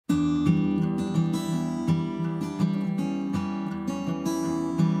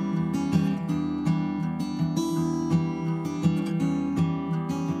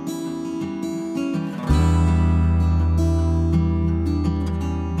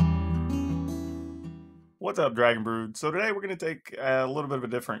What's up, Dragon Brood? So today we're going to take a little bit of a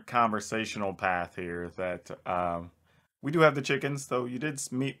different conversational path here. We do have the chickens, though you did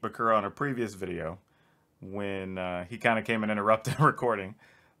meet Bakura on a previous video when he kind of came and interrupted recording.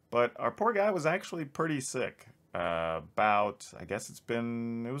 But our poor guy was actually pretty sick. I guess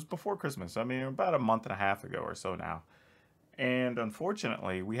it was before Christmas. I mean, about a month and a half ago or so now. And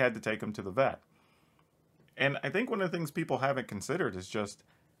unfortunately, we had to take him to the vet. And I think one of the things people haven't considered is just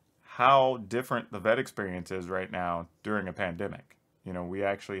how different the vet experience is right now during a pandemic. You know, we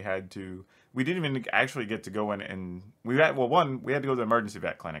didn't even actually get to go in and we had to go to the emergency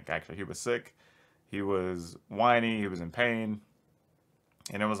vet clinic, actually. He was sick, he was whiny, he was in pain,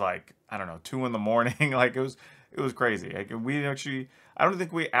 and it was like, I don't know, 2 in the morning. Like it was crazy. Like I don't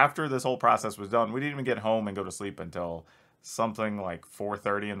think after this whole process was done, we didn't even get home and go to sleep until something like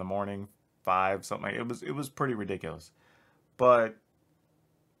 4:30 in the morning, 5, something like it was pretty ridiculous. But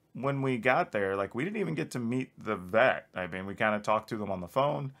when we got there, like we didn't even get to meet the vet. I mean, we kind of talked to them on the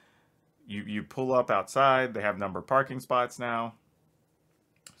phone. You pull up outside, they have numbered parking spots now,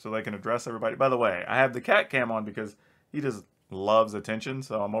 so they can address everybody. By the way, I have the cat cam on because he just loves attention,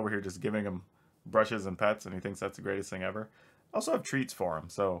 so I'm over here just giving him brushes and pets, and he thinks that's the greatest thing ever. I also have treats for him,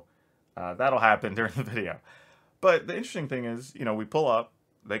 so that'll happen during the video. But the interesting thing is, you know, we pull up,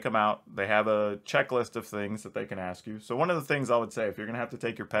 they come out, they have a checklist of things that they can ask you. So one of the things I would say, if you're going to have to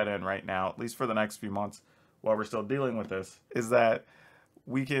take your pet in right now, at least for the next few months while we're still dealing with this, is that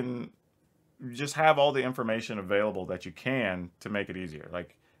we can just have all the information available that you can to make it easier.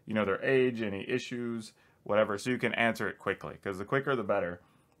 Like, you know, their age, any issues, whatever, so you can answer it quickly. Because the quicker the better,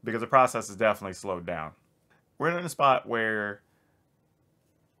 because the process is definitely slowed down. We're in a spot where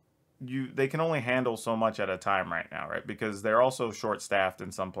they can only handle so much at a time right now, right? Because they're also short-staffed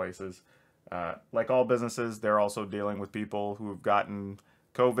in some places. Like all businesses, they're also dealing with people who have gotten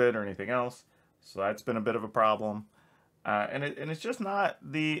COVID or anything else. So that's been a bit of a problem. And it's just not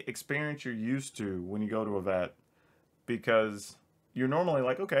the experience you're used to when you go to a vet, because you're normally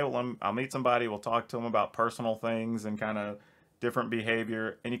like, okay, well, I'll meet somebody, we'll talk to them about personal things and kind of different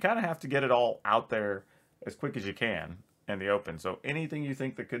behavior. And you kind of have to get it all out there as quick as you can in the open. So anything you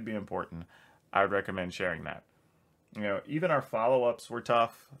think that could be important, I would recommend sharing that. You know, even our follow-ups were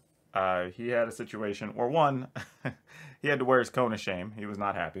tough. He had a situation where he had to wear his cone of shame. He was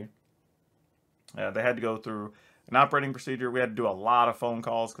not happy. They had to go through an operating procedure. We had to do a lot of phone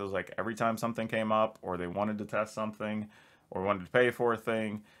calls because like every time something came up or they wanted to test something or wanted to pay for a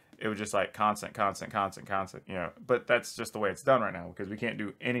thing, it was just like constant, you know. But that's just the way it's done right now because we can't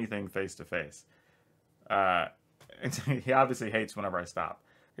do anything face to face. He obviously hates whenever I stop.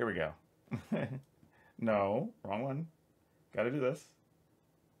 Here we go. No, wrong one. Gotta do this.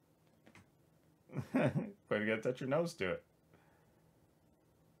 But you gotta touch your nose to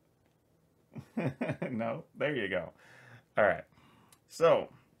it. No, there you go. All right. So,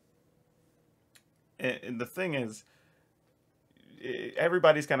 and the thing is,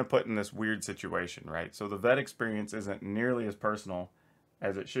 everybody's kind of put in this weird situation, right? So the vet experience isn't nearly as personal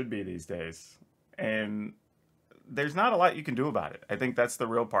as it should be these days. And there's not a lot you can do about it. I think that's the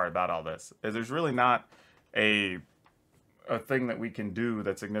real part about all this, is there's really not a thing that we can do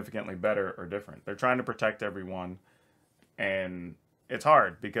that's significantly better or different. They're trying to protect everyone, and it's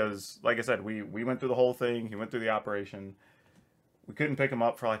hard because, like I said, we went through the whole thing. He went through the operation. We couldn't pick him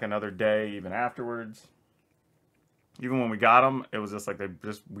up for like another day even afterwards. Even when we got him, it was just like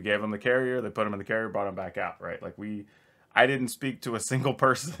we gave him the carrier, they put him in the carrier, brought him back out, right? Like I didn't speak to a single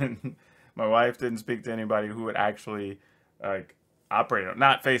person. My wife didn't speak to anybody who would actually like operate it.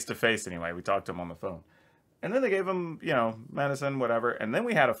 Not face to face anyway. We talked to him on the phone. And then they gave him, you know, medicine, whatever. And then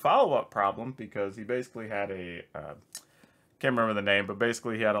we had a follow-up problem because he basically had can't remember the name, but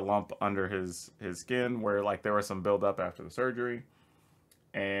basically he had a lump under his skin where like there was some buildup after the surgery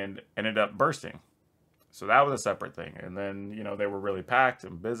and ended up bursting. So that was a separate thing. And then, you know, they were really packed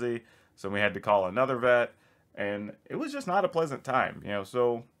and busy. So we had to call another vet. And it was just not a pleasant time, you know.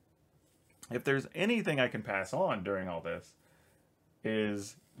 So if there's anything I can pass on during all this,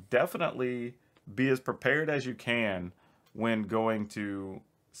 is definitely be as prepared as you can when going to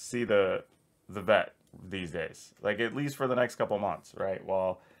see the vet these days. Like at least for the next couple months, right?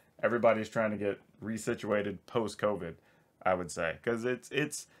 While everybody's trying to get resituated post-COVID, I would say. Because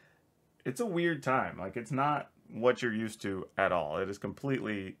it's a weird time. Like it's not what you're used to at all. It is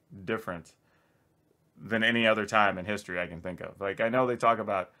completely different than any other time in history I can think of. Like I know they talk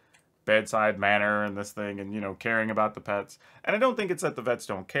about bedside manner and this thing and, you know, caring about the pets. And I don't think it's that the vets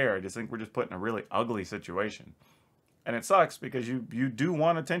don't care. I just think we're just put in a really ugly situation. And it sucks because you do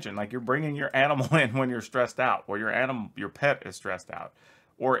want attention. Like you're bringing your animal in when you're stressed out or your pet is stressed out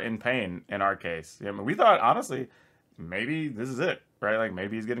or in pain in our case. I mean, we thought, honestly, maybe this is it, right? Like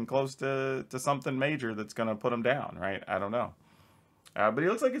maybe he's getting close to something major that's going to put him down, right? I don't know. But he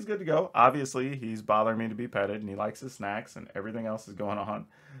looks like he's good to go. Obviously, he's bothering me to be petted, and he likes his snacks, and everything else is going on.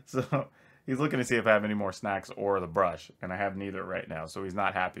 So he's looking to see if I have any more snacks or the brush, and I have neither right now, so he's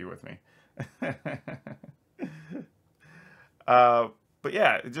not happy with me. But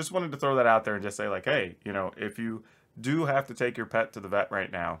yeah, just wanted to throw that out there and just say, like, hey, you know, if you do have to take your pet to the vet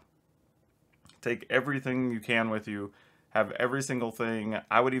right now, take everything you can with you, have every single thing.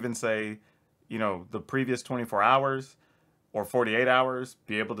 I would even say, you know, the previous 24 hours or 48 hours,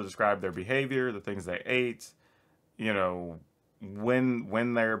 be able to describe their behavior, the things they ate, you know,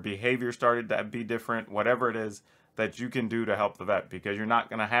 when their behavior started to be different, whatever it is that you can do to help the vet, because you're not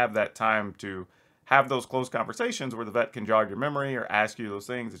going to have that time to have those close conversations where the vet can jog your memory or ask you those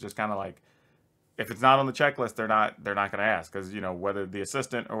things. It's just kind of like, if it's not on the checklist, they're not going to ask, because, you know, whether the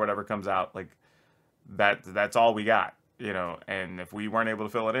assistant or whatever comes out, like that's all we got, you know. And if we weren't able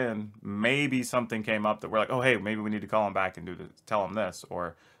to fill it in, maybe something came up that we're like, oh, hey, maybe we need to call him back and tell him this.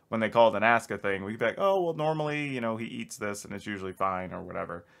 Or when they called and ask a thing, we'd be like, oh, well, normally, you know, he eats this and it's usually fine or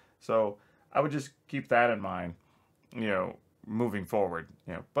whatever. So I would just keep that in mind, you know, moving forward,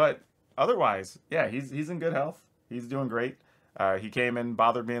 you know. But otherwise, yeah, he's in good health. He's doing great. He came and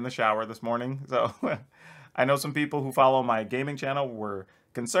bothered me in the shower this morning. So I know some people who follow my gaming channel were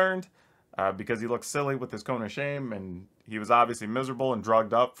concerned because he looked silly with his cone of shame, and he was obviously miserable and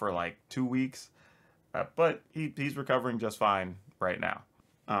drugged up for like 2 weeks. But he's recovering just fine right now.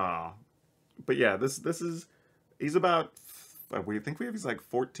 But yeah, he's about, he's like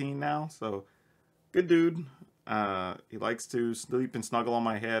 14 now. So good dude. He likes to sleep and snuggle on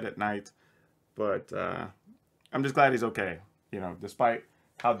my head at night, but I'm just glad he's okay, you know, despite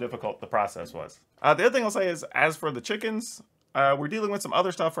how difficult the process was. The other thing I'll say is, as for the chickens, we're dealing with some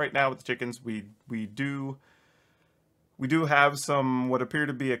other stuff right now with the chickens. We do have some what appear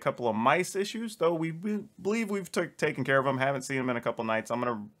to be a couple of mice issues, though we believe we've taken care of them. Haven't seen them in a couple nights. I'm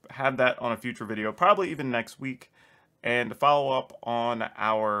gonna have that on a future video, probably even next week, and to follow up on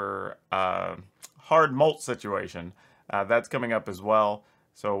our hard molt situation. That's coming up as well.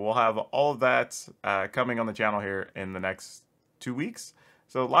 So we'll have all of that coming on the channel here in the next 2 weeks.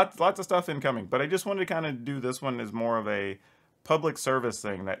 So lots of stuff incoming. But I just wanted to kind of do this one as more of a public service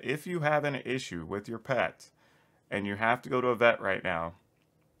thing, that if you have an issue with your pet and you have to go to a vet right now,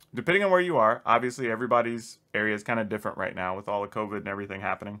 depending on where you are, obviously everybody's area is kind of different right now with all the COVID and everything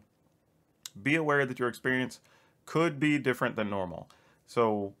happening. Be aware that your experience could be different than normal.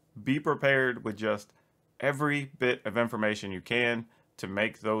 So be prepared with just every bit of information you can to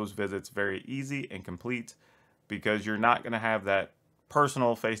make those visits very easy and complete, because you're not going to have that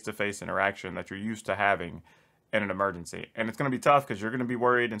personal face-to-face interaction that you're used to having in an emergency. And it's going to be tough because you're going to be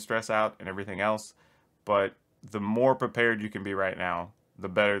worried and stressed out and everything else. But the more prepared you can be right now, the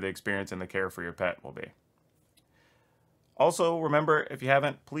better the experience and the care for your pet will be. Also, remember, if you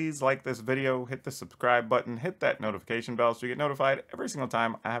haven't, please like this video, hit the subscribe button, hit that notification bell so you get notified every single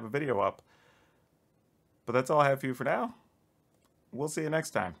time I have a video up. But that's all I have for you for now. We'll see you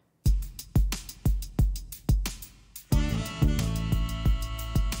next time.